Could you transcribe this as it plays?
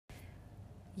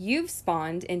You've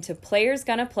spawned into Players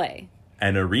Gonna Play.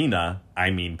 An arena,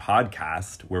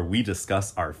 podcast, where we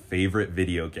discuss our favorite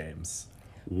video games.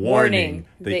 Warning,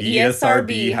 the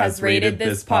ESRB has rated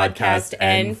this podcast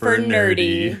N for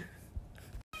nerdy.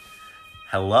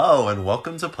 Hello, and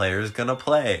welcome to Players Gonna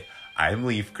Play. I'm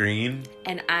Leaf Green.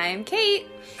 And I'm Kate.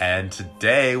 And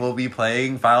today we'll be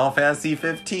playing Final Fantasy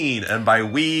 15. And by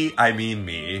we, I mean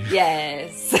me.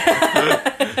 Yes.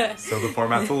 So the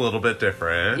format's a little bit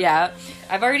different. Yeah.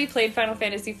 I've already played Final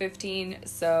Fantasy 15,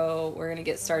 so we're going to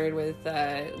get started with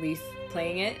Leaf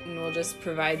playing it. And we'll just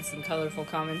provide some colorful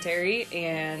commentary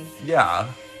and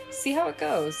see how it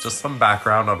goes. Just some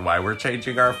background on why we're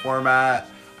changing our format.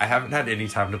 I haven't had any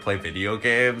time to play video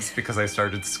games because I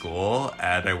started school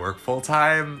and I work full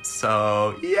time.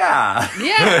 So, yeah.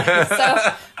 Yeah. So,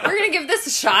 we're going to give this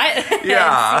a shot.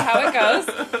 Yeah. And see how it goes.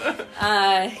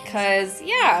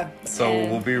 So,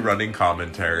 we'll be running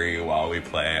commentary while we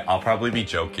play. I'll probably be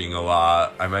joking a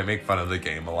lot. I might make fun of the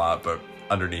game a lot, but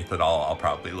underneath it all, I'll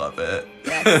probably love it.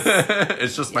 Yes.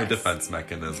 It's just my defense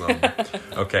mechanism.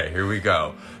 Okay, here we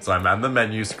go. So I'm on the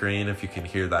menu screen, if you can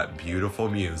hear that beautiful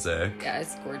music. Yeah,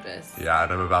 it's gorgeous. Yeah,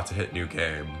 and I'm about to hit new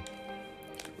game.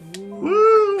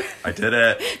 Woo! I did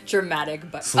it.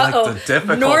 Dramatic, but Select the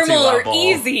difficulty normal level. or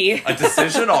easy. A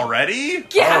decision already?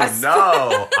 Yes. Oh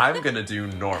no, I'm gonna do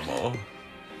normal.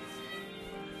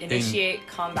 Initiate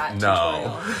combat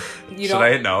No. tutorial. Should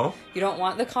I hit no? You don't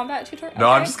want the combat tutorial? No,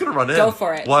 Okay. I'm just gonna run in. Go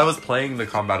for it. Well, I was playing the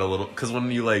combat a little, because when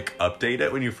you, update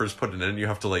it, when you first put it in, you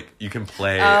have to, you can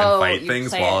play and fight things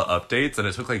play while it. it updates, and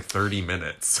it took, 30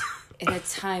 minutes. In a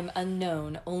time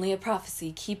unknown, only a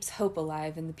prophecy keeps hope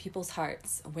alive in the people's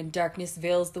hearts. When darkness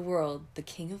veils the world, the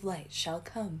King of Light shall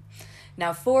come.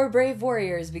 Now 4 brave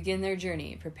warriors begin their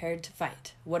journey, prepared to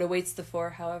fight. What awaits the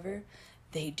 4, however,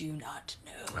 they do not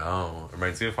know. Oh, it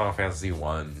reminds me of Final Fantasy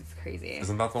 1. It's crazy.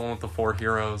 Isn't that the one with the 4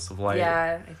 heroes of light?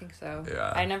 Yeah, I think so.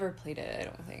 Yeah. I never played it, I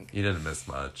don't think. You didn't miss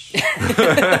much.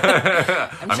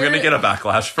 I'm gonna get a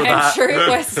backlash for that. I'm sure it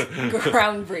was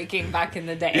groundbreaking back in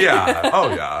the day. Yeah. Oh,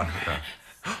 yeah.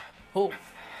 Oh,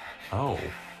 Oh.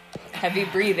 heavy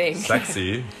breathing.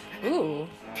 Sexy. Ooh.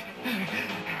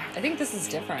 I think this is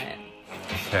different.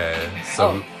 Okay,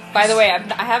 so... By the way,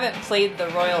 I haven't played the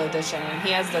Royal Edition, and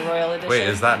he has the Royal Edition. Wait,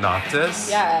 is that Noctis?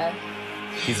 Yeah.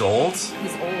 He's old?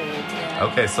 He's old, yeah.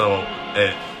 Okay, so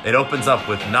it opens up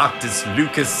with Noctis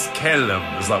Lucas Calum.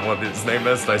 Is that what his name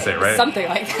is? Did I say it right? Something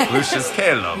like that. Lucius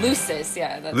Calum. Lucis,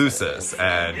 yeah. That's Lucis,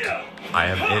 and I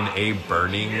am in a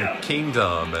burning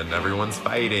kingdom, and everyone's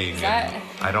fighting. And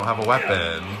I don't have a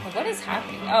weapon. What is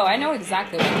happening? Oh, I know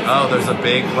exactly what this is. Oh, there's a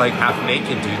big,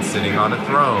 half-naked dude sitting on a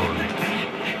throne.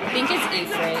 I think it's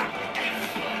Ifrit.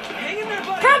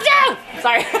 Prompto!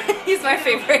 Sorry, he's my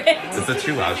favorite. Is it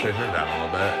too loud? Should I turn it down a little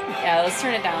bit? Yeah, let's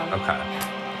turn it down. Okay.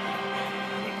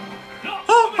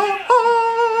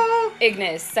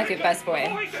 Ignis, second best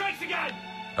boy.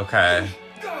 Okay.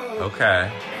 Gladio,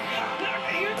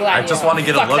 I just want to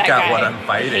get a fuck look that at guy. what I'm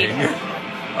fighting.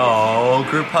 Oh,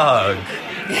 group hug.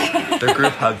 They're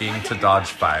group hugging to dodge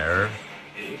fire.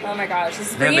 Oh my gosh,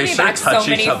 this is Man, bringing they me should back so touch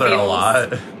many each other feels. a lot.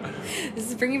 This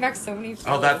is bringing back so many feels.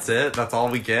 Oh, that's it? That's all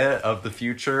we get of the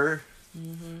future?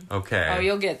 Mm-hmm. Okay. Oh,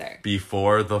 you'll get there.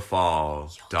 Before the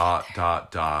fall.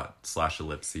 /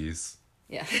 ellipses.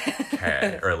 Yeah.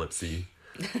 Okay. Or ellipse.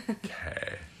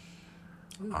 Okay.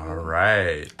 All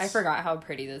right. I forgot how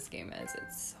pretty this game is.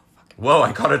 It's so fucking... Whoa,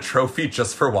 I got a trophy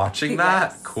just for watching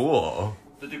that? Yes. Cool.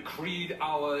 The decreed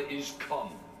hour is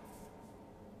come.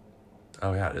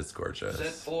 Oh, yeah, it is gorgeous. Set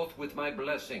forth with my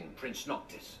blessing, Prince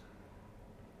Noctis.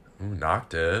 Ooh,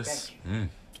 Noctis.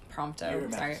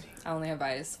 Prompto. Sorry, I only have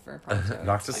eyes for Prompto.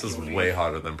 Noctis is way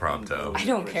hotter than Prompto. I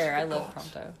don't care. I love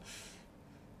Prompto.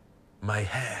 My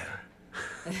hair.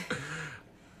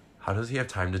 How does he have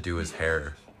time to do his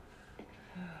hair?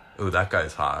 Ooh, that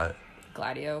guy's hot.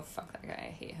 Gladio, fuck that guy.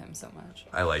 I hate him so much.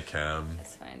 I like him.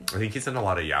 It's fine. I think he's in a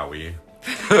lot of yaoi.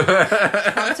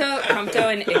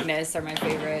 Prompto and Ignis are my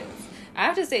favorites. I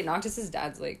have to say, Noctis's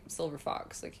dad's like Silver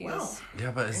Fox. Like he's. Well,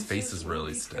 Yeah, but his face is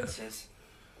really stiff. Princess.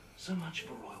 So much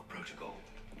for royal protocol.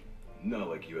 Not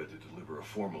like you had to deliver a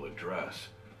formal address.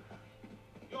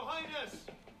 Your Highness!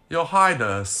 Your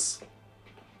Highness.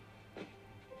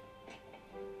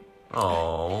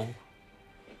 Oh.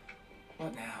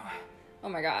 What now? Oh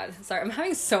my god. Sorry, I'm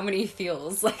having so many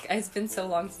feels. Like it's been so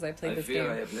long since I played I this fear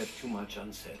game. I have left too much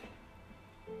unsaid.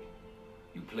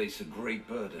 You place a great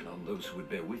burden on those who would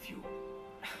bear with you.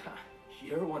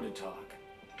 You're one to talk.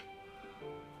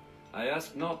 I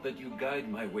ask not that you guide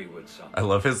my wayward son. I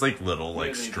love his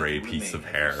little stray piece of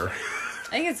hair. I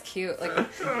think it's cute. Like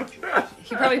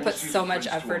he probably put so much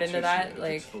effort into that.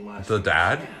 Like The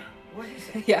dad? What is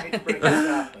it? Yeah. I hate to break this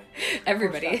up, but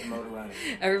Everybody. Stop the motor running.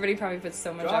 Everybody probably puts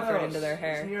so much effort into their It's in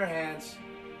hair. your hands.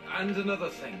 And another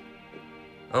thing.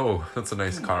 Oh, that's a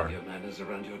nice car. Your manners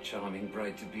around your charming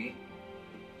bride-to-be.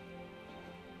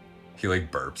 He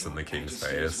like burps in the king's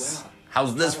Majesty as face. well.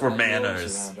 How's this for Not about yours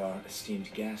manners? Around our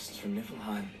esteemed guests from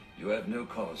Niflheim. You have no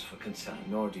cause for concern.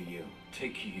 Nor do you.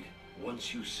 Take heed.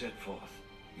 Once you set forth,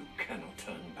 you cannot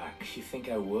turn back. You think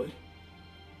I would?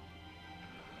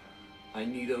 I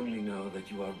need only know that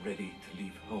you are ready to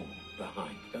leave home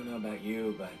behind. Don't know about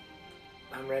you, but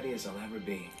I'm ready as I'll ever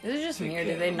be. Is it just Take me, or do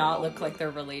care they of not all look of like them.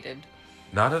 they're related?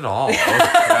 Not at all.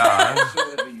 Yeah.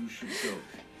 Wheresoever you should go,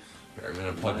 I'm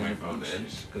gonna plug my phone in.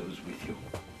 Moses goes with you.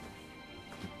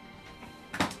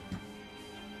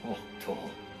 Walk tall,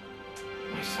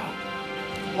 my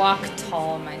son. Walk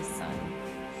tall, my son.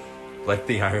 Like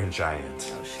the Iron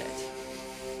Giant. Oh shit.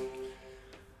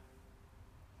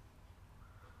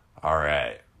 All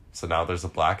right. So now there's a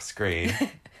black screen.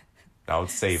 Now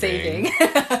it's saving. Saving.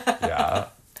 Yeah.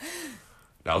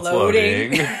 Now it's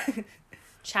Loading. loading.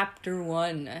 Chapter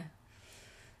 1.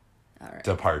 All right.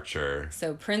 Departure.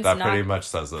 So Prince That pretty much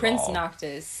says it Prince all.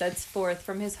 Noctis sets forth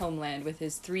from his homeland with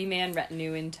his 3-man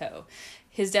retinue in tow.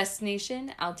 His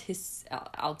destination,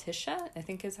 Altisha, I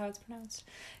think is how it's pronounced,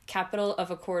 capital of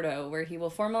Accordo, where he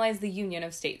will formalize the union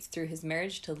of states through his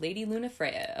marriage to Lady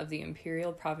Lunafreya of the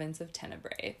imperial province of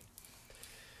Tenebrae.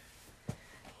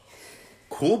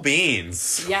 Cool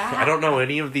beans. Yeah. I don't know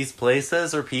any of these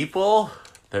places or people.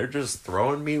 They're just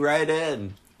throwing me right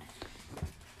in.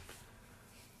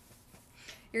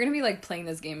 You're going to be like playing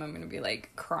this game, I'm going to be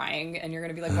like crying, and you're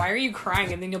going to be like, why are you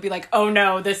crying? And then you'll be like, oh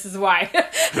no, this is why.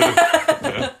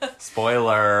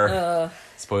 Spoiler.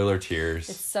 Spoiler tears.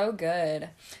 It's so good.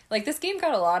 Like, this game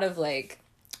got a lot of, like,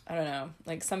 I don't know.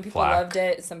 Like, some people Flack. loved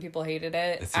it. Some people hated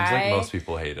it. It seems like most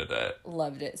people hated it.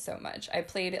 Loved it so much. I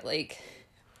played it, like,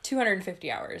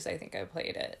 250 hours, I think I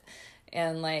played it.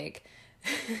 And, like,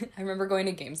 I remember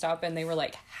going to GameStop, and they were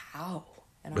like, how?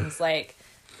 And I was like,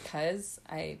 because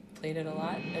I played it a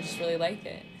lot. I just really like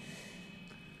it.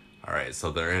 All right,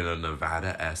 so they're in a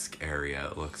Nevada-esque area,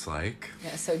 it looks like.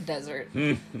 Yeah, so desert.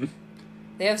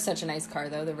 They have such a nice car,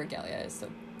 though. The Regalia is so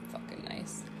fucking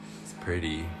nice. It's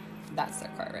pretty. That's their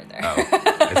car right there. Oh,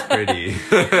 it's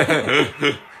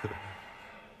pretty.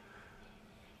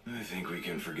 I think we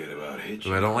can forget about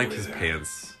hitching. Ooh, I don't like over his there.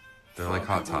 pants. They're Thought like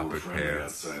Hot people were Topic friendly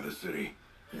pants. outside the city.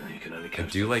 Yeah, you can only I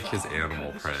catch do the like his fog, animal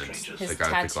kind of print. strangers. His The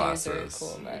guy with the tattoos are glasses.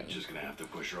 cool, You're but... just gonna have to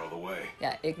push her all the way.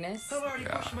 Yeah, Ignis. I'm already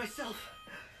Yeah. pushed myself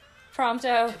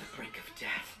Prompto. to the brink of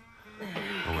death.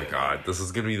 Oh my god, this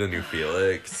is gonna be the new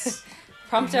Felix.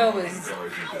 Prompto was... Car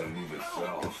isn't gonna move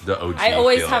itself. The OG I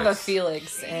always have a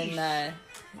Felix. Felix in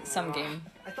some game.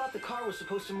 I thought the car was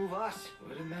supposed to move us.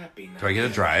 Wouldn't that be nice? Do I get a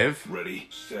drive? Ready,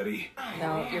 steady.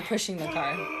 No, you're pushing the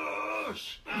car.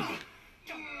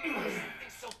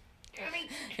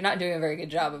 You're not doing a very good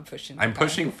job of pushing the I'm car.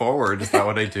 pushing forward. Is that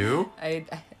what I do? I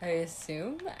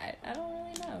assume? I don't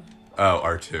really know. Oh,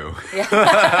 R2.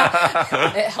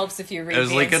 It helps if you read There's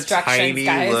the like a instructions, tiny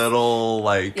guys. little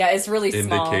like Yeah, it's really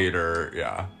small. indicator.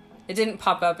 Yeah. It didn't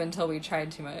pop up until we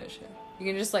tried too much. You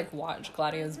can just like watch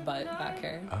Gladio's butt back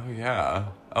here. Oh yeah.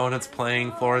 Oh, and it's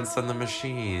playing Florence and the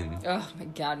Machine. Oh my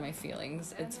god, my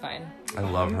feelings. It's fine. I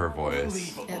love her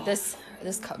voice. Yeah, this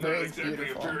cover is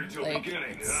beautiful. Like,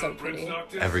 it's so pretty.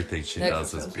 Everything she The-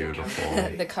 does is beautiful.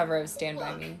 The cover of Stand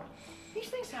By Me. These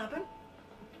things happen.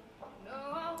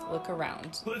 Look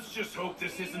around. Let's just hope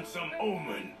this isn't some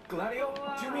omen. Gladio,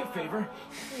 do me a favor.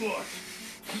 What?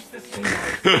 Keep this thing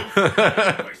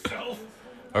on. Myself?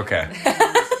 Okay.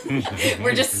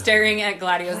 We're just staring at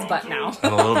Gladio's butt now.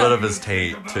 And a little bit of his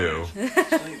taint too. Save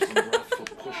some breath for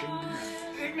pushing.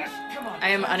 Ignis, come on. I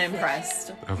am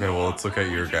unimpressed. Okay, well let's look at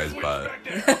your guy's butt.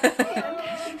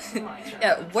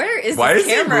 Yeah, where is Why this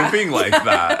is camera? he moving like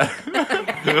that?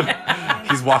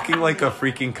 He's walking like a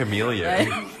freaking chameleon.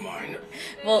 Mine.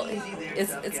 Well,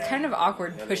 it's kind of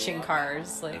awkward pushing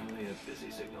cars. Like, Only a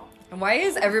busy signal. and why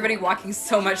is everybody walking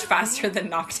so much faster than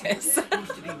Noctis?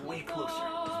 Supposed to be way closer.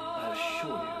 I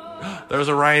assure you. There's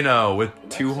a rhino with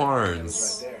 2 Right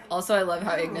horns. there. Also, I love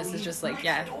how Ignis is just like,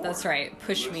 yeah, that's right.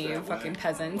 Push me, you fucking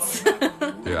peasants.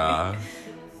 Yeah.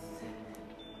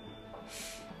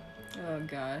 Oh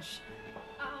gosh.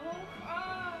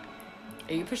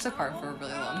 Yeah, you pushed the car for a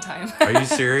really long time. Are you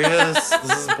serious?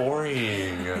 This is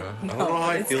boring. I don't know how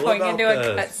I it's feel going about into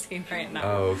a this. cutscene right now.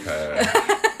 Oh, okay.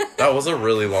 That was a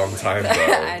really long time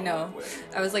I though. know.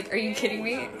 I was like, are you kidding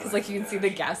me? Because like you can see the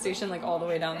gas station like all the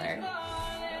way down there.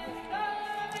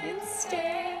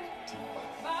 Instant.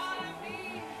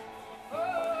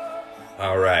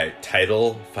 All right.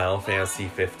 Title: Final Fantasy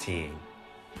 15.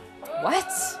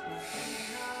 What?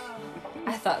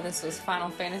 I thought this was Final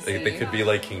Fantasy. They could be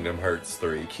like Kingdom Hearts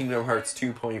 3, Kingdom Hearts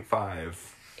 2.5,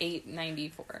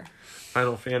 894.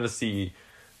 Final Fantasy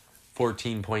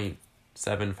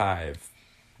 14.75.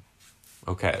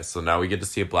 Okay, so now we get to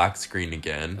see a black screen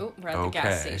again. Oh, we're at the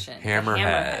gas station. The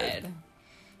Hammerhead.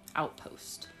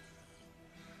 Outpost.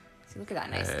 See, look at that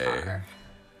nice Hey. car.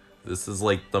 This is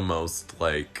like the most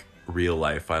like real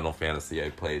life Final Fantasy I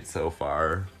played so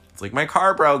far. It's like my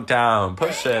car broke down.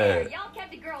 Push it. Y'all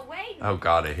kept the girl waiting. Oh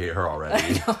god, I hate her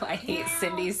already. No, I hate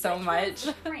Cindy so much.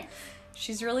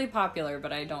 She's really popular,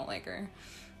 but I don't like her.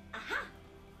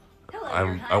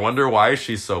 Hello, I wonder why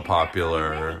she's so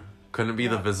popular. Couldn't it be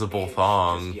the visible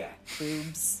thong? Yeah.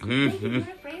 Boobs. Thank you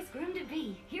for a phrase groom to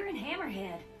be here in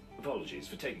Hammerhead. Apologies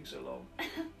for taking so long.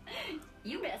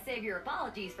 You best save your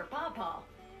apologies for Pawpaw.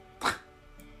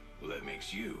 Well, that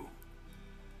makes you.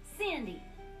 Cindy,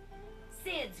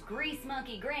 Sid's grease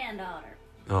monkey granddaughter.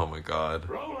 Oh my god.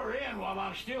 Roll her in while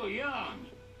I'm still young.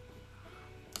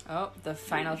 Oh, the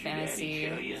Final Did your daddy Fantasy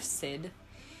show you? Sid.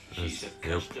 She's a Yep.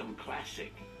 custom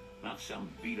classic, not some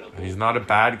beat up. And he's not a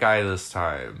bad guy this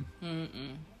time.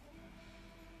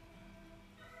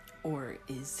 Or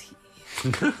is he?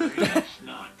 That's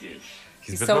not this.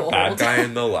 He's He's been so the bad old. guy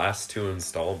in the last 2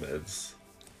 installments.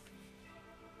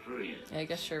 Brilliant. Yeah, I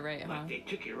guess you're right, huh? Like they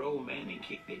took your old man and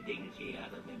kicked the dignity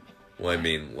out of him. Well, I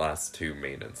mean, last 2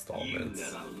 main You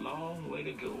installments. got a long way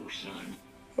to go, son.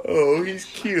 Oh, he's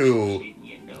cute. Didn't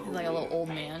you know He's like a little real old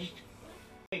fast? man.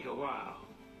 Take a while.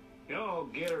 Y'all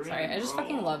get her Sorry, in I just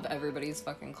fucking wrong. love everybody's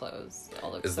fucking clothes. They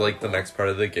all look It's so like cool. the next part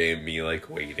of the game, me like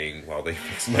waiting while they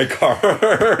fix my car.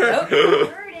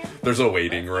 Heard him. There's a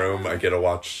waiting room. I get to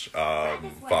watch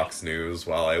Fox News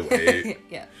while I wait.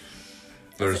 Yeah.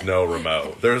 There's no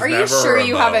remote. There's Are never you sure a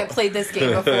you remote. haven't played this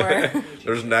game before?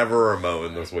 There's never a remote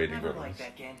in this waiting Never room. liked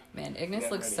that game. Man, Ignis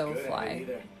Never looks any so good at it fly.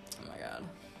 either. Oh my god.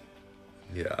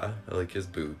 Yeah, I like his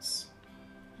boots.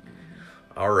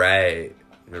 All right,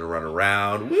 I'm gonna run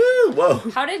around. Woo! Whoa!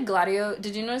 How did Gladio...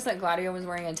 Did you notice that Gladio was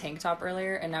wearing a tank top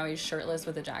earlier and now he's shirtless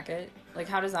with a jacket? Like,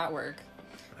 how does that work?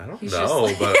 I don't He's know, just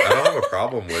like- but I don't have a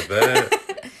problem with it.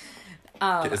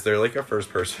 Is there like a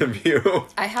first-person view?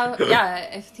 I have... Yeah,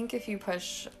 I think if you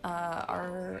push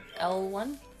our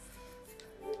L1...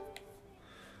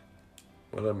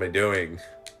 What am I doing?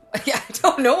 Yeah, I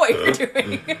don't know what you're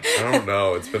doing. I don't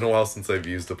know. It's been a while since I've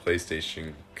used a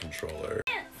PlayStation controller.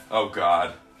 Oh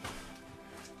God.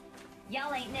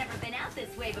 Y'all ain't never been out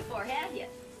this way before, have you?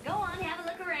 Go on, have a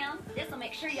look around. This'll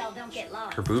make sure y'all don't get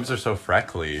lost. Her boobs are so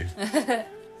freckly.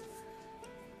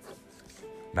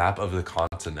 Map of the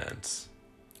continent.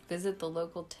 Visit the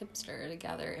local tipster to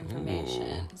gather information.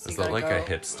 Ooh. So Is you that gotta like a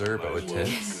go- hipster but with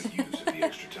tits? Good use of the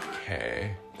extra time.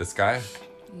 Okay. This guy?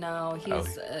 No, he's... Oh,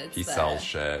 it's he the, sells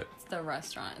shit. It's the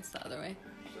restaurant. It's the other way.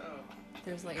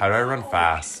 There's like... How do I run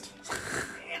fast?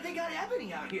 Yeah, they got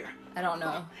Ebony out here. I don't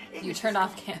know. You turned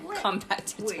off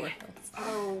combat Wait,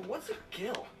 tutorials. what's a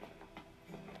gill?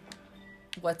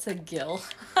 What's a gill?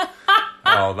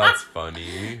 Oh, that's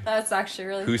funny. That's actually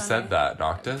really Who funny. said that?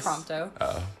 Noctis? Prompto.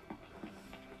 Oh.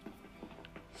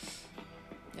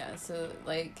 Yeah, so,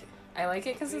 like, I like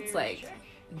it because it's, like,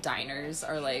 diners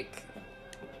are, like,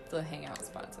 the hangout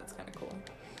spots. It's kind of cool.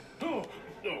 Oh,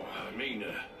 no, I mean,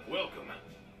 welcome.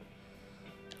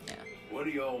 Yeah. What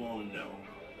do y'all want to know?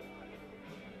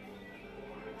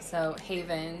 So,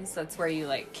 Havens, that's where you,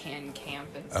 like, can camp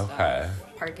and stuff. Okay.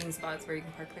 Parking spots where you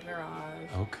can park the garage.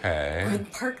 Okay.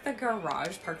 Park the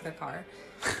garage, park the car.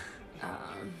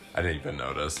 I didn't even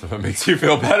notice. If it makes you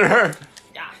feel better.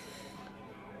 Yeah.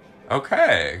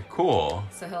 Okay, cool.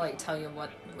 So he'll, like, tell you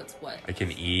what's what. I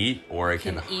can eat or I You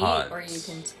can, eat hunt. or you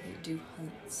can do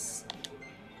hunts.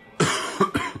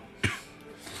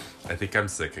 I think I'm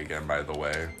sick again, by the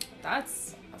way.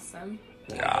 That's awesome.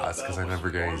 Yeah, it's because I never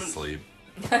get any sleep.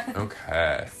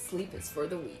 Okay. Sleep is for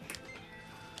the weak.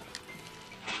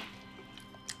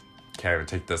 Okay, I'm gonna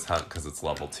take this hunt because it's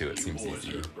level 2. It You seems boys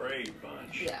easy. are a brave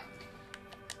bunch. Yeah.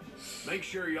 Make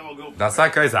sure y'all go. That's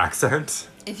that guy's accent.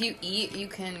 If you eat, you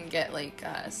can get, like,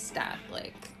 stat,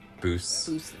 like, Boost.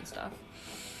 boosts and stuff.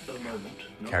 The moment.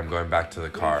 Okay, I'm going back to the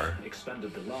car.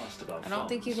 Expended the last of our I don't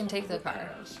think you can take the car.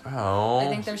 Oh. I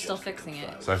think they're still fixing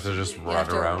it. So I have to just You run have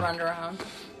to around. run around.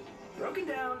 Broken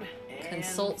down. And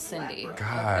Consult Cindy.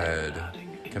 God.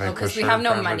 Can I Oh, 'cause push we her have in no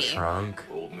front of money. a trunk?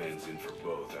 Old man's in for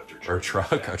both after Or a charging truck?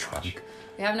 that A much. trunk.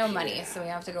 We have no money, so we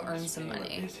have to go earn some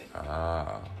money.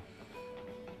 Ah.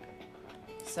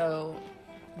 So,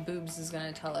 Boobs is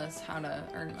gonna tell us how to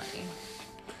earn money.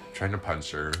 Trying to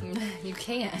punch her. You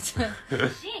can't.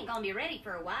 She ain't gonna be ready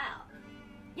for a while.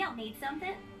 Y'all need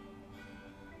something?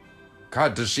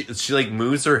 God, does she like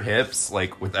moves her hips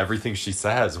like with everything she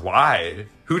says? Why?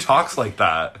 Who talks like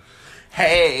that?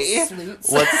 Hey,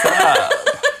 Sleuts. what's up?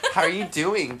 How are you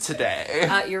doing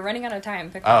today? You're running out of time.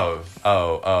 Pick up.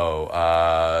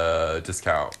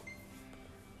 Discount.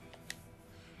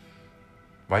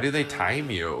 Why do they time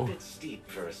A you? bit steep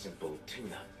for a simple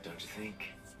tune-up, don't you think?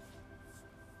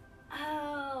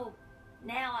 Oh,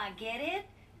 now I get it.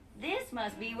 This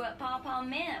must be what Pawpaw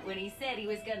meant when he said he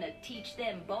was gonna teach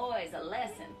them boys a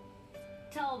lesson.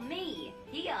 Told me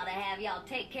he ought to have y'all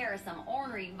take care of some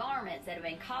ornery varmints that have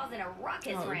been causing a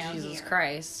ruckus Oh, around Jesus here.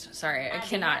 Christ. Sorry, I I'd be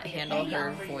cannot happy to handle pay her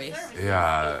y'all for your voice. services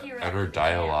Yeah, if you're and ever her in town.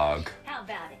 dialogue. How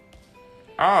about it?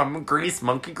 I'm a grease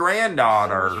monkey So much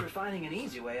granddaughter. for finding an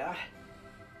easy way out.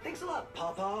 Thanks a lot,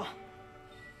 Pawpaw.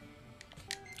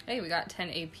 Hey, we got 10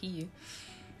 AP.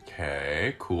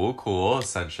 Okay, cool.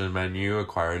 Ascension menu,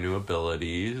 acquire new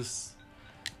abilities.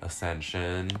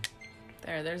 Ascension.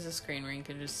 There's a screen where you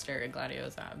can just stare at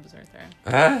Gladio's abs right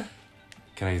there.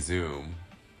 Can I zoom?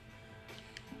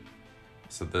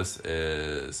 So this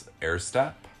is air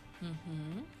step.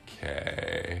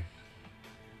 Okay.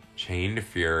 Chained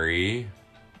Fury.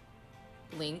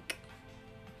 Link.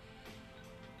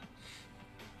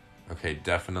 Okay,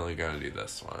 definitely gonna do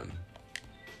this one.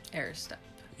 Air step.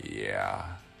 Yeah.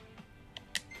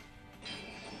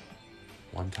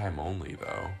 One time only,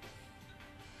 though.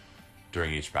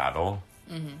 During each battle?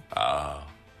 Oh.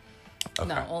 Okay.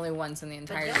 No, only once in the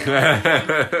entire But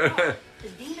game. the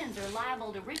demons are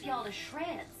liable to rip y'all to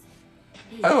shreds.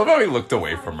 I love how he looked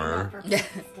away from her. Yeah.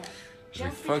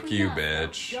 Just "Fuck between you, us, though.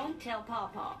 bitch." Don't tell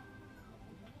Pawpaw.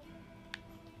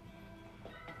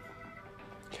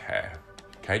 Okay.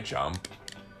 Can I jump?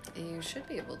 You should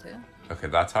be able to. Okay,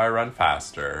 that's how I run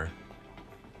faster.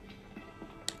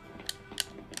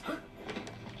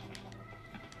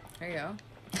 There you go.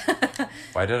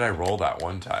 Why did I roll that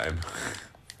one time?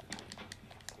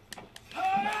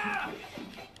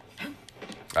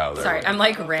 Oh, there Sorry, we I'm go.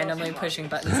 like randomly pushing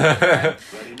buttons.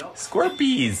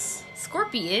 Scorpies!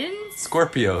 Scorpions?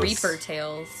 Scorpios. Reaper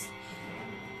tails.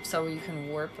 So you can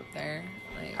warp up there.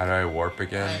 Like How do I warp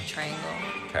again? triangle.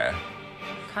 Okay.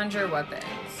 Conjure weapons.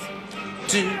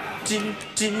 The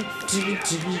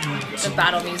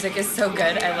battle music is so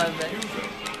good. I love it.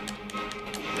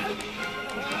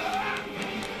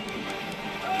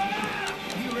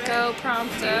 Go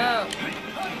Prompto.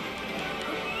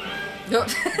 Nope.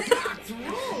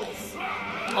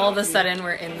 All of a sudden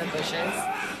we're in the bushes.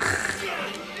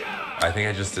 I think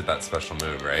I just did that special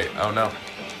move, right? Oh no.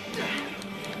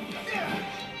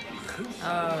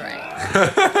 Alright.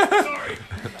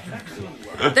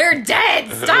 They're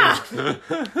dead! Stop!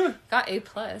 Got A+.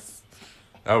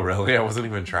 Oh really? I wasn't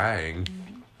even trying.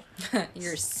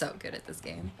 You're so good at this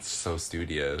game. It's so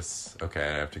studious. Okay,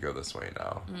 I have to go this way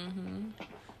now.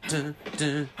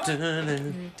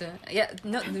 Yeah,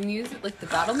 no, the music, like the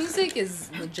battle music is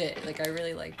legit. Like I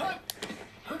really like it.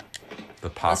 The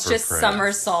Popper It's just Prince.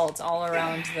 somersaults all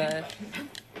around the...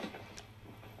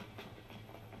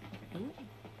 Ooh.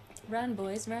 Run,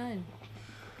 boys, run.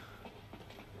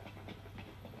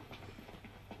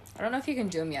 I don't know if you can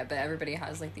do them yet, but everybody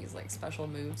has like these like special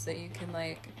moves that you can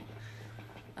like...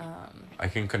 I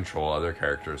can control other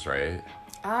characters, right?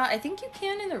 I think you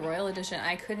can in the Royal Edition.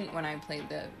 I couldn't when I played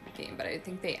the game, but I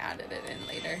think they added it in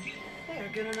later.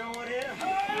 They're gonna know what hit 'em.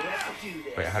 Let's do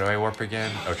this. Wait, how do I warp again?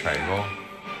 Oh, triangle.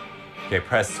 Okay,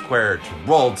 press square to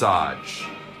roll dodge.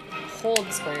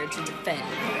 Hold square to defend.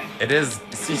 It is.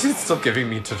 See, it's still giving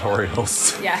me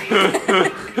tutorials. Yeah.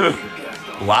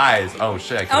 Lies. Oh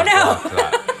shit! I Oh, could've no. blocked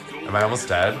that. Am I almost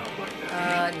dead?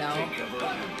 No.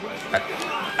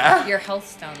 Your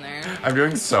health's down there. I'm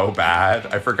doing so bad.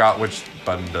 I forgot which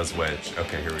button does which.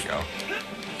 Okay, here we go.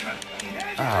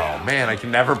 Oh man, I can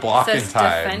never block It in says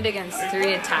time. defend against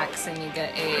 3 attacks and you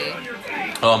get a...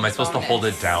 Oh, am I supposed to hold it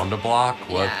bonus. down to block?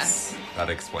 Yeah. Whoops. That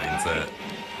explains it.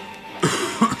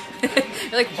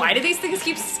 You're like, why do these things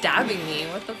keep stabbing me?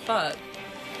 What the fuck?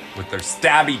 With their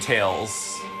stabby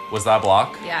tails. Was that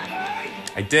block? Yeah.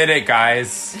 I did it,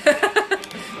 guys.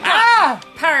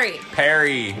 Parry.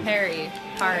 Perry. Parry.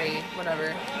 Parry.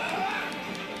 Whatever.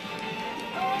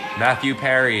 Matthew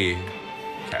Perry.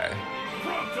 Okay.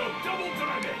 Prompto, double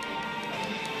time it!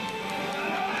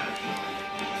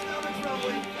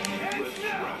 Let's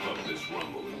wrap up this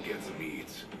rumble and get some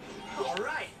eats. All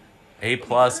right. A+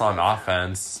 on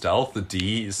offense, stealth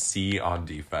D, C on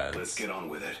defense. Let's get on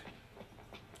with it.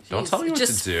 Don't Jeez, tell me what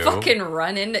just to do. fucking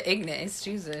run into Ignis.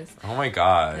 Jesus. Oh my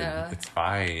god, Yeah. it's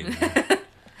fine.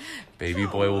 Baby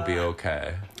boy will be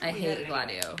okay. I hate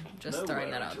Gladio. Just throwing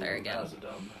that out there again.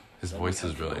 His voice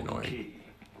is really annoying.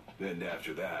 Then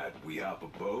after that, we hop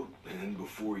a boat, and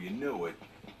before you know it,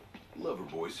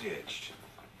 Loverboy's hitched.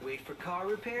 Wait for car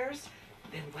repairs?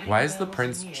 Then wedding Why is the bells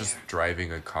prince in the just air.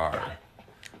 driving a car?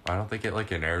 Why don't they get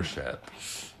like an airship?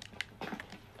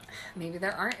 Maybe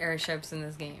there aren't airships in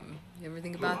this game. You ever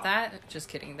think about that? Just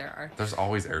kidding, there are. There's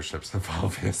always airships in Final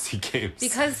Fantasy games.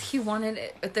 Because he wanted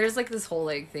it. There's like this whole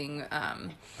like thing. Why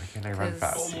can't I run 'cause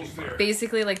fast anymore?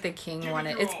 Basically, like the king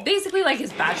wanted. It's basically like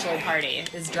his bachelor party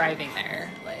is driving there.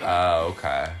 Like, Oh,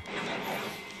 okay.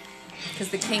 because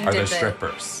the king Are did there the.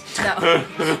 strippers? No.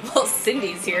 Well,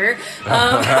 Cindy's here.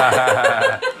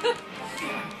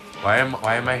 Why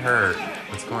am I hurt?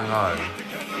 What's going on?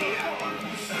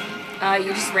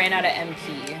 You just ran out of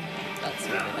MP. That's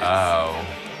what it is. Oh.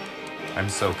 I'm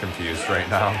so confused right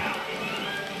now.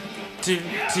 Do,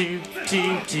 do,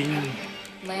 do, do.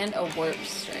 Land a warp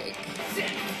strike.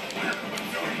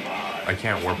 I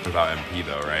can't warp without MP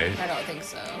though, right? I don't think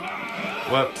so.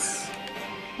 Whoops.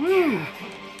 Woo.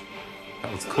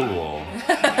 That was cool.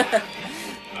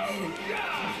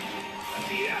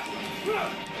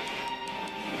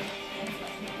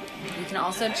 You can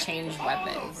also change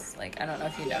weapons. Like, I don't know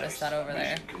if you noticed that over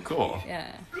there. Cool.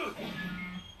 Yeah.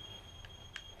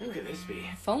 Who could this be?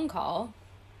 Phone call.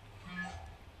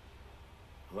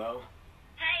 Hello?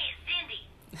 Hey, it's Cindy.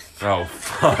 Oh,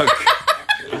 fuck.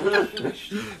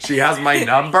 She has my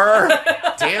number?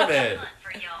 Damn it.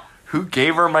 For y'all. Who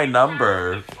gave her my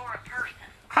number? For a person.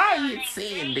 Hi, My it's name's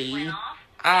Dave Sandy. went off.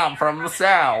 I'm from the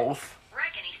south.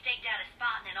 Reckon he staked out a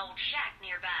spot in an old shack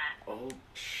nearby. Old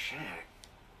shack.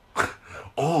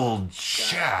 Old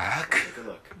Jack. Take a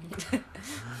look.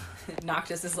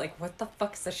 Noctis is like, what the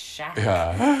fuck's a shack?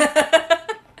 Yeah.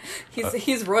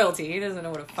 He's royalty. He doesn't know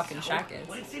what a fucking shack is.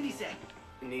 What did Cindy say?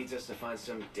 Needs us to find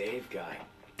some Dave guy.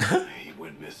 He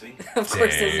went missing. Of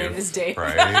course his name is Dave.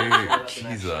 Right?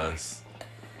 Jesus.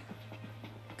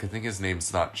 Good thing his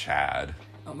name's not Chad.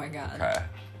 Oh my god. Okay.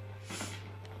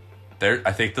 There,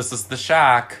 I think this is the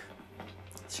shack.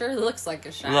 Sure looks like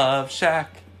a shack. Love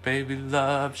Shack. Baby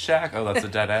Love Shack. Oh, that's a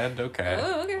dead end? Okay.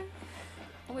 Oh, okay.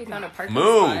 Oh, we found a parking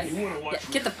Move. spot. You wanna watch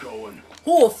Yeah, get where the you're going?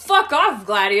 Oh, fuck off,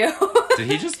 Gladio. Did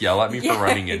he just yell at me for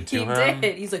running into he him?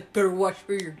 did. He's like, better watch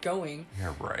where you're going.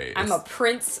 Yeah, right. I'm a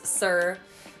prince, sir.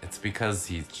 It's because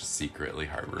he's just secretly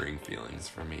harboring feelings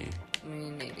for me. I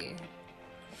mean, maybe.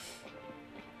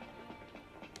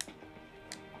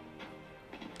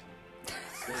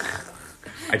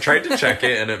 I tried to check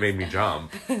it and it made me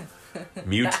jump.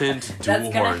 Mutant That's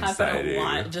dual gonna horn happen sighting. a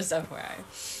lot, just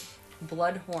FYI.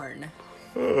 Bloodhorn.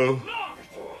 Go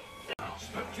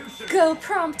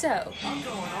Prompto.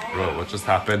 Whoa, what just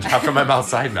happened? How come I'm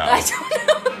outside now? I don't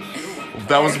know.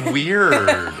 That was weird.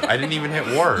 I didn't even hit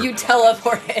warp. You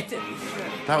teleported.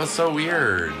 That was so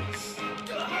weird.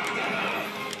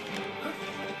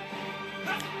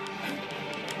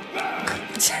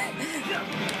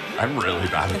 I'm really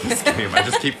bad at this game. I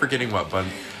just keep forgetting what button.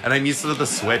 And I'm used to the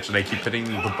Switch, and I keep hitting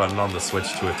the button on the Switch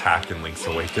to attack in Link's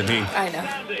Awakening. I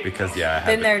know. Because, yeah, I have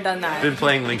Been there, done that. been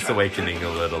playing Link's Awakening a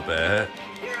little bit.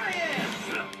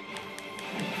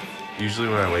 Usually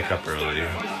when I wake up early.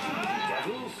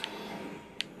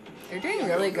 You're doing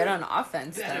really good on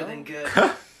offense, Better though. than good.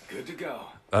 Good to go.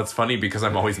 That's funny because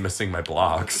I'm always missing my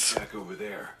blocks. Shack over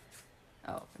there.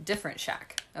 Oh, different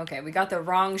shack. Okay, we got the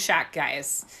wrong shack,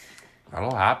 guys.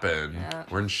 That'll happen. Yeah.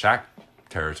 We're in Shack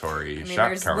territory. I mean, Shack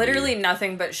there's County. literally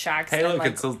nothing but shacks Hey, and look,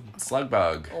 like it's a slug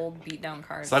bug. old beat down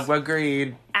cars. Slug bug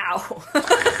green. Ow.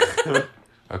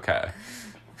 Okay.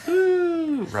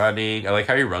 Woo, running. I like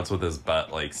how he runs with his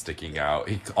butt like sticking out.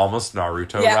 He almost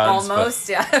Naruto yeah, runs. almost.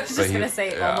 Yeah, I was but just he- gonna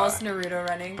say yeah. almost Naruto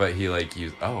running. But he like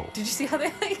used. Oh, Did you see how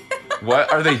they like?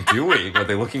 what are they doing? Are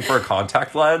they looking for a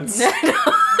contact lens?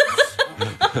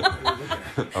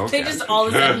 Okay. They just all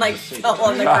of a sudden like fell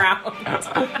on the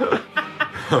ground.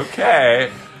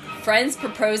 Okay. Friends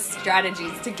propose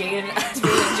strategies to gain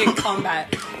advantage in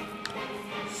combat.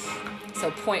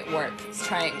 So point warp, it's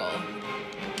triangle.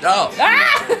 Oh,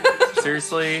 Ah!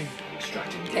 seriously?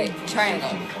 Okay, triangle.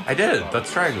 I did.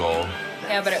 That's triangle.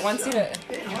 Yeah, but it wants you to.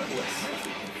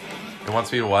 It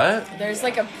wants me to what? There's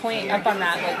like a point up on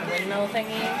that like windmill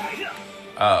thingy,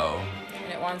 Oh.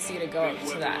 and it wants you to go up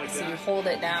to that. So you hold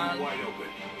it down. Wide open.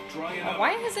 Dry it up.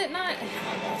 Why is it not?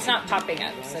 It's not popping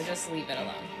up. So just leave it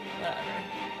alone. Whatever.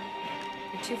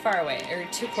 You're too far away, or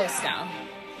too close now.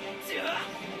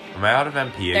 Am I out of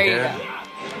MP There you again? go.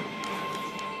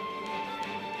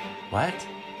 What?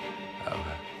 Oh,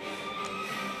 okay.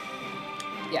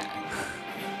 Yeah.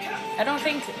 I don't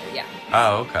think. Yeah.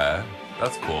 Oh, okay.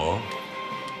 That's cool.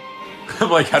 I'm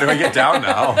like, how do I get down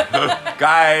now?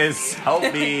 Guys, help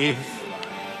me.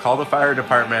 Call the fire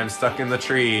department. I'm stuck in the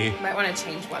tree. Might want to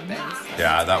change weapons.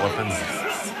 Yeah, that weapon's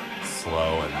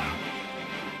slow and...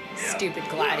 Stupid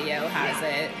Gladio has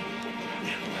it.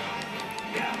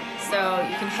 So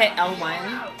you can hit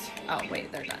L1. Oh,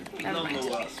 wait, they're done. Never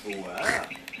mind.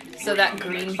 So that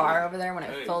green bar over there, when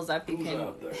it fills up, you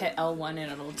can hit L1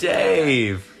 and it'll...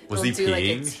 Dave! Was he It'll do, like, a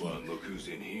peeing? Well, look who's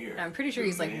in here. I'm pretty sure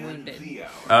he's, like, wounded.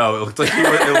 Oh, it looked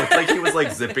like he was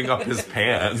like zipping up his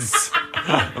pants.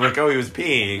 I'm like, oh, he was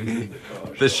peeing.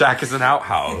 The shack is an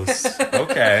outhouse.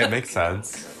 Okay, it makes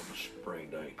sense.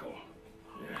 Sprained ankle.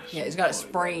 Yeah, he's got a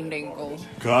sprained ankle.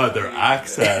 God, their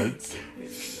accents.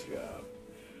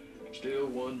 Still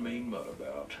one main mud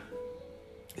about.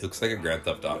 He looks like a Grand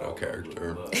Theft Auto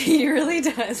character. He really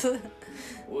does.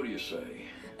 What do you say?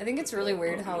 I think it's really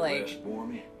weird how, like,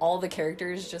 all the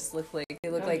characters just look like, they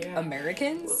look like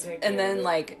Americans, and then,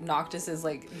 like, Noctis is,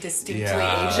 like, distinctly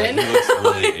Asian. He looks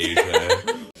really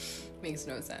Asian. Makes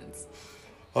no sense.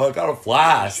 Oh, I got a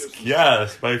flask.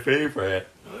 Yes, my favorite.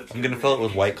 I'm gonna fill it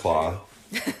with White Claw.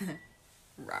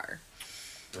 Rar.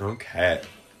 Okay.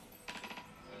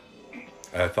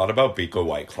 I thought about Biko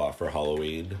White Claw for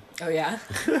Halloween. Oh, yeah?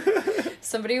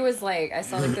 Somebody was like, I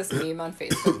saw, like, this meme on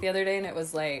Facebook the other day, and it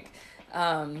was like,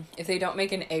 if they don't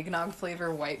make an eggnog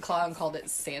flavor White Claw and called it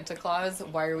Santa Claus,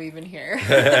 why are we even here?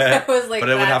 I was like, But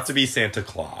it would have to be Santa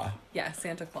Claus. Yeah,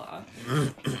 Santa Claus.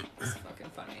 It's fucking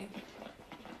funny.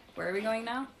 Where are we going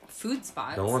now? Food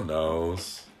spots. No one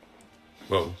knows.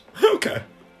 Whoa. Okay.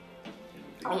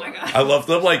 Oh my god. I love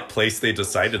the, like, place they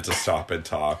decided to stop and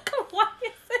talk. Why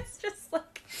is this just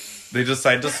like... They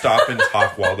decide to stop and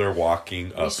talk while they're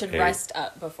walking up. We should rest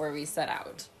up before we set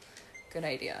out. Good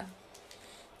idea.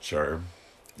 Sure.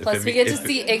 Plus, we get to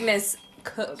see Ignis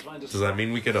cook. Does that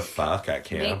mean we get a fuck at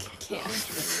camp? Make camp.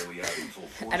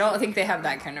 I don't think they have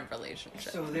that kind of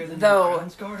relationship. So they're the Though-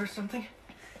 Grounds Guard or something?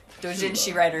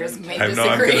 Dojinshi writers may I know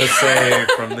I'm disagree. gonna say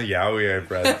from the yaoi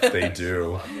I've read they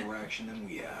do. More action than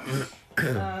we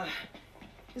have.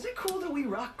 Is it cool that we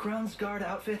rock Grounds Guard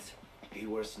outfits? Be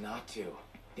worse not to.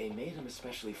 They made them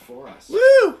especially for us.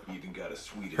 Woo! Even got a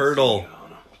sweet Hurdle. insignia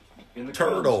on 'em. In the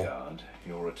Turtle. Crown's Guard,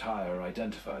 your attire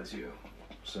identifies you,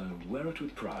 so wear it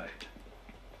with pride.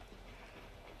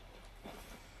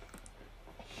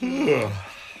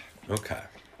 Okay.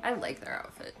 I like their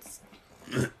outfits.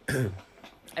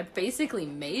 I basically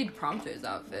made Prompto's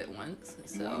outfit once,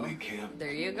 so Morning camp.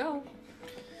 there you go.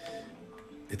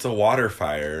 It's a water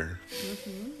fire.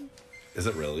 Is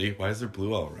it really? Why is there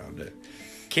blue all around it?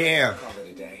 Camp! Call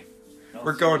it a day.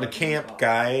 We're going to camp,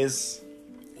 guys.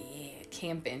 Yeah,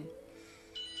 camping.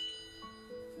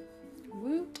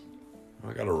 Woot.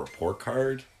 I got a report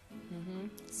card.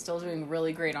 Still doing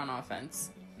really great on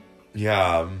offense.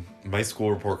 Yeah, my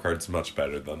school report card's much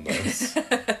better than this.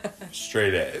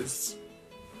 Straight A's.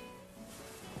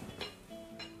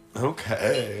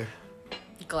 Okay.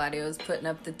 Gladio's putting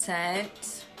up the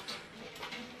tent.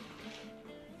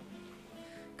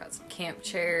 Got some camp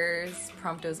chairs.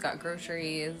 Prompto's got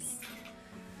groceries.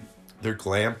 They're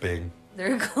glamping.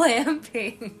 They're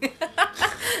glamping.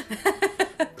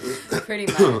 Pretty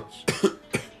much.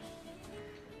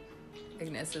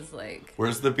 Ignis is like,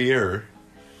 Where's the beer?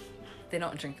 they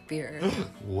don't drink beer.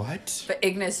 What? But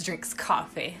Ignis drinks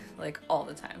coffee, like, all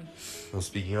the time. Well,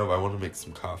 speaking of, I want to make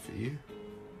some coffee.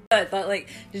 I thought, like,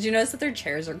 did you notice that their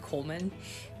chairs are Coleman?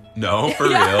 No, for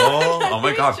real? Oh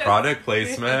my god, product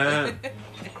placement.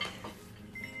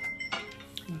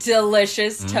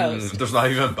 Delicious toast. There's not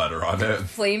even butter on it.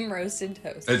 Flame roasted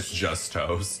toast. It's just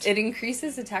toast. It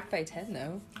increases attack by 10,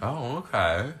 though. Oh,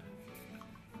 okay.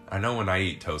 I know when I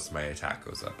eat toast, my attack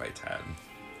goes up by 10.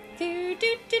 Do,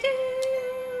 do, do, do.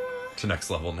 To next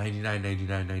level, 99,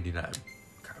 99, 99.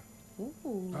 Okay.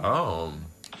 Ooh. Oh.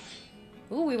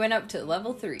 Ooh, we went up to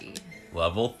level 3.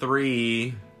 Level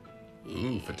 3.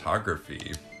 Ooh,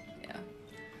 photography. Yeah.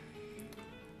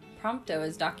 Prompto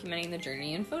is documenting the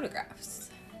journey in photographs.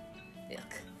 Yuck.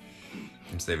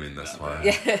 I'm saving this one.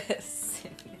 Yes.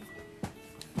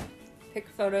 Pick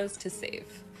photos to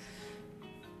save.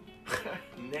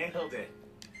 Nailed it.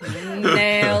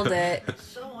 Nailed it.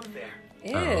 So unfair.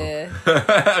 Ew.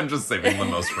 I'm just saving the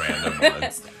most random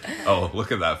ones. Oh,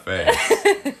 look at that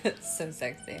face. So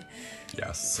sexy.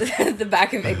 Yes. The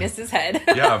back of Ignis's head.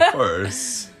 Yeah, of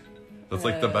course. That's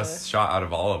like the best shot out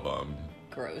of all of them.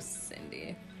 Gross,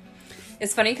 Cindy.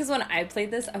 It's funny because when I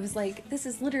played this, I was like, this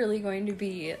is literally going to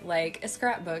be like a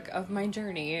scrapbook of my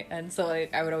journey. And so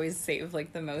like I would always save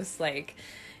like the most like,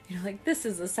 you know, like this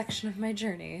is a section of my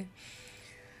journey.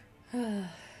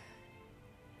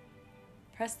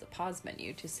 Press the pause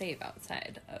menu to save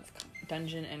outside of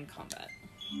dungeon and combat.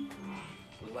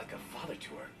 Look like a father to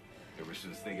her. Ever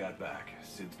since they got back,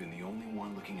 Sid's been the only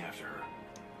one looking after her.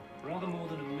 Rather more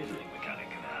than a middling mechanic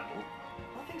can handle.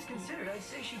 All things considered, I'd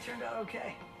say she turned out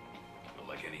okay. But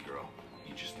like any girl,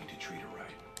 you just need to treat her right.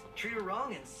 Treat her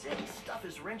wrong and Sid will stuff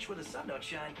his wrench where the sun don't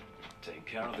shine. Take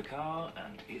care of the car,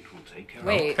 and it will take care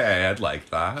Wait. Okay, I'd like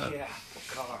that. Yeah,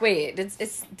 car. Wait,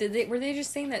 were they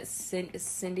just saying that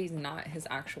Cindy's not his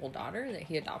actual daughter, that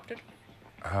he adopted her?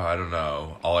 Oh, I don't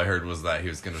know. All I heard was that he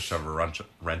was going to shove a wrench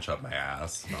up my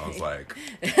ass. And I was like,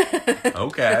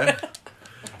 okay.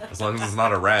 As long as it's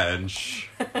not a wrench.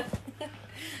 Oh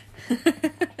my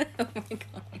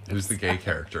god. Who's the gay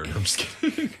character? No, I'm just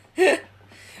kidding.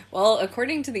 Well,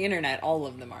 according to the internet, all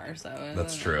of them are, so...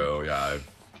 That's true, yeah.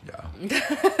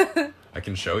 I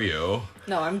can show you.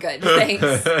 No, I'm good,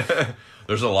 thanks.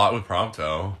 There's a lot with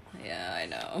Prompto. Yeah, I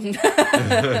know.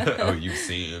 Oh, you've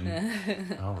seen.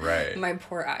 All right. My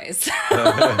poor eyes.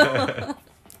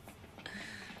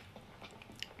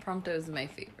 Prompto is my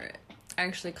favorite.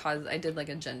 I did like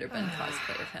a gender bend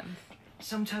cosplay of him.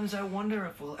 Sometimes I wonder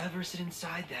if we'll ever sit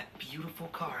inside that beautiful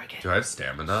car again. Do I have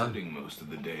stamina? Sitting most of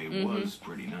the day was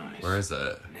pretty nice. Where is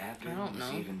it? Napping I don't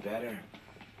was know. even better.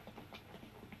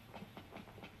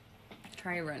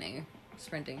 Try running.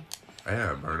 Sprinting. I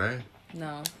am, aren't I?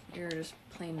 No, you're just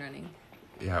plain running.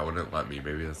 Yeah, it wouldn't let me.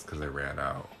 Maybe that's because I ran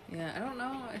out. Yeah, I don't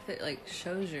know if it like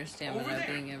shows your Over stamina there.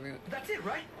 being every... That's it,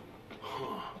 right?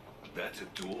 Huh. That's a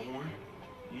dual horn?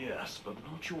 Yes, but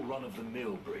not your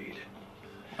run-of-the-mill breed.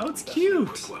 Oh, it's That's cute.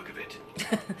 the quick look of it.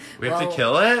 We have Well, to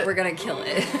kill it? We're gonna kill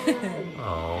it.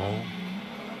 Oh.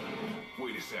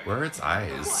 Wait a second. Where are its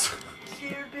eyes?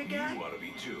 Scared, big You guy? ought to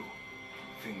be too.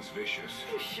 Thing's vicious.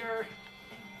 You sure?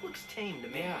 Looks tame to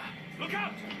me. Yeah. Look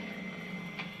out!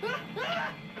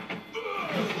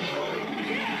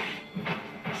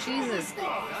 Jesus.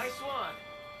 Nice one.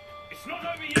 It's not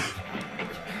over yet!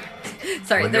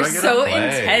 Sorry, When do they're I get so to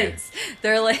play? intense.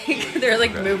 They're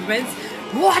like movements.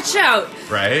 Watch out!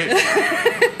 Right?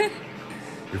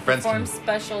 Your friends Perform can...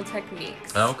 special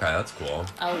techniques. Oh, okay, that's cool.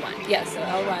 L1. Yeah, so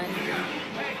L1.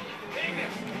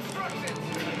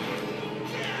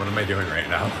 What am I doing right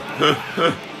now?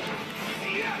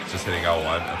 Just hitting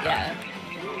L1? Okay. Yeah.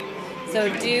 So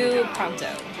do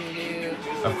Prompto. Do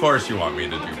Of course you want me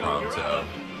to do Prompto.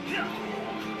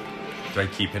 Do I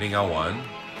keep hitting L1?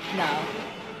 no.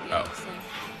 Oh.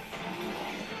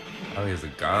 Oh, he has a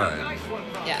gun.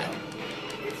 Yeah.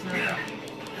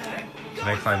 Can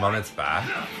I climb on its back?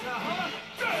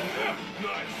 Nice.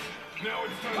 Now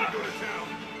it's time to go to town.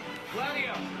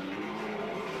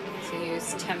 So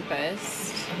use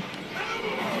Tempest.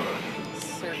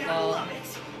 Circle.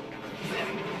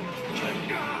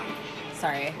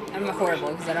 Sorry, I'm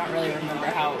horrible because I don't really remember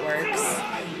how it works.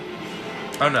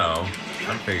 Oh no,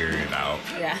 I'm figuring it out.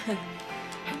 Yeah.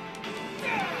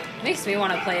 Makes me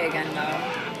want to play again though.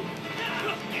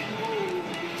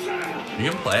 You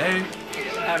can play.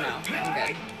 Oh no, I'm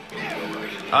good.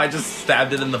 I just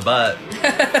stabbed it in the butt.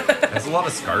 It has a lot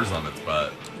of scars on its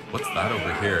butt. What's that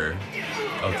over here?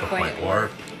 Oh, it's a point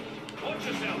warp.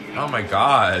 Oh my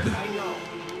god.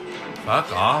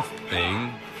 Fuck off,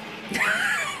 thing.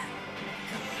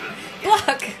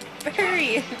 Block!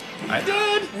 Hurry! I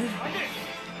did!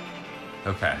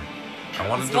 Okay. I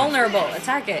want It's to do... vulnerable.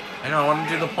 Attack it. I know, I want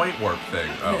to do the point warp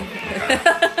thing. Oh, okay.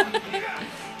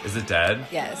 Is it dead?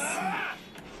 Yes.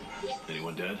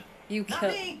 Anyone dead? You Not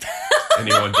killed. me.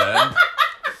 Anyone dead?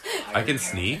 I can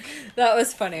sneak? That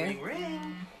was funny. Ring,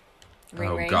 ring. Ring,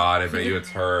 Oh ring. god, I bet you it's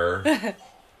her.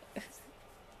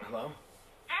 Hello?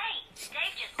 Hey,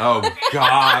 Dave just Oh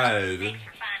god. Thanks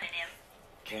for finding him.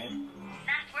 Okay.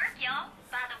 Nice work, y'all.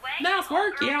 By the way, Nice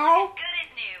work, old girl y'all. is as good as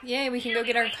new. Yay, we can She'll go be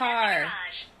get our waiting at the car.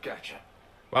 garage. Gotcha.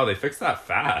 Wow, they fixed that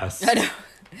fast. I know.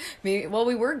 Well,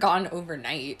 we were gone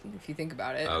overnight, if you think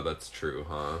about it. Oh, that's true,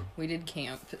 huh? We did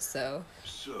camp, so.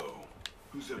 So,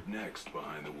 who's up next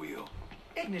behind the wheel?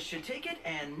 Ignis should take it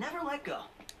and never let go.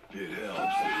 It helps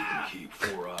that you can keep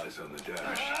 4 eyes on the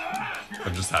dash.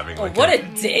 I'm just having Oh, like what a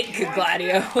dick,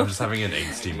 Gladio. I'm just having an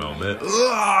angsty moment.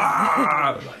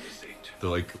 They're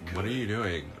like, what are you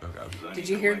doing? Okay. Did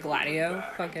you hear Gladio?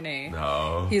 Fucking A.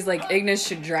 No. He's like, Ignis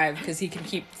should drive because he can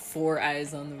keep 4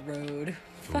 eyes on the road.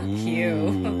 Fuck you.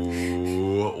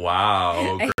 Ooh,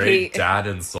 wow. I Great hate- dad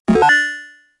insult.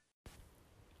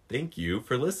 Thank you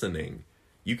for listening.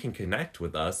 You can connect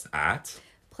with us at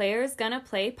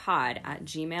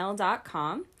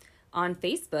playersgonnaplaypod@gmail.com, on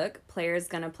Facebook, Players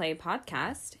Gonna Play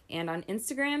Podcast, and on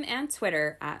Instagram and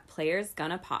Twitter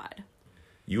 @PlayersGonnaPod.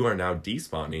 You are now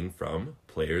despawning from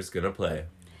Players Gonna Play.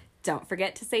 Don't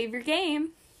forget to save your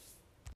game.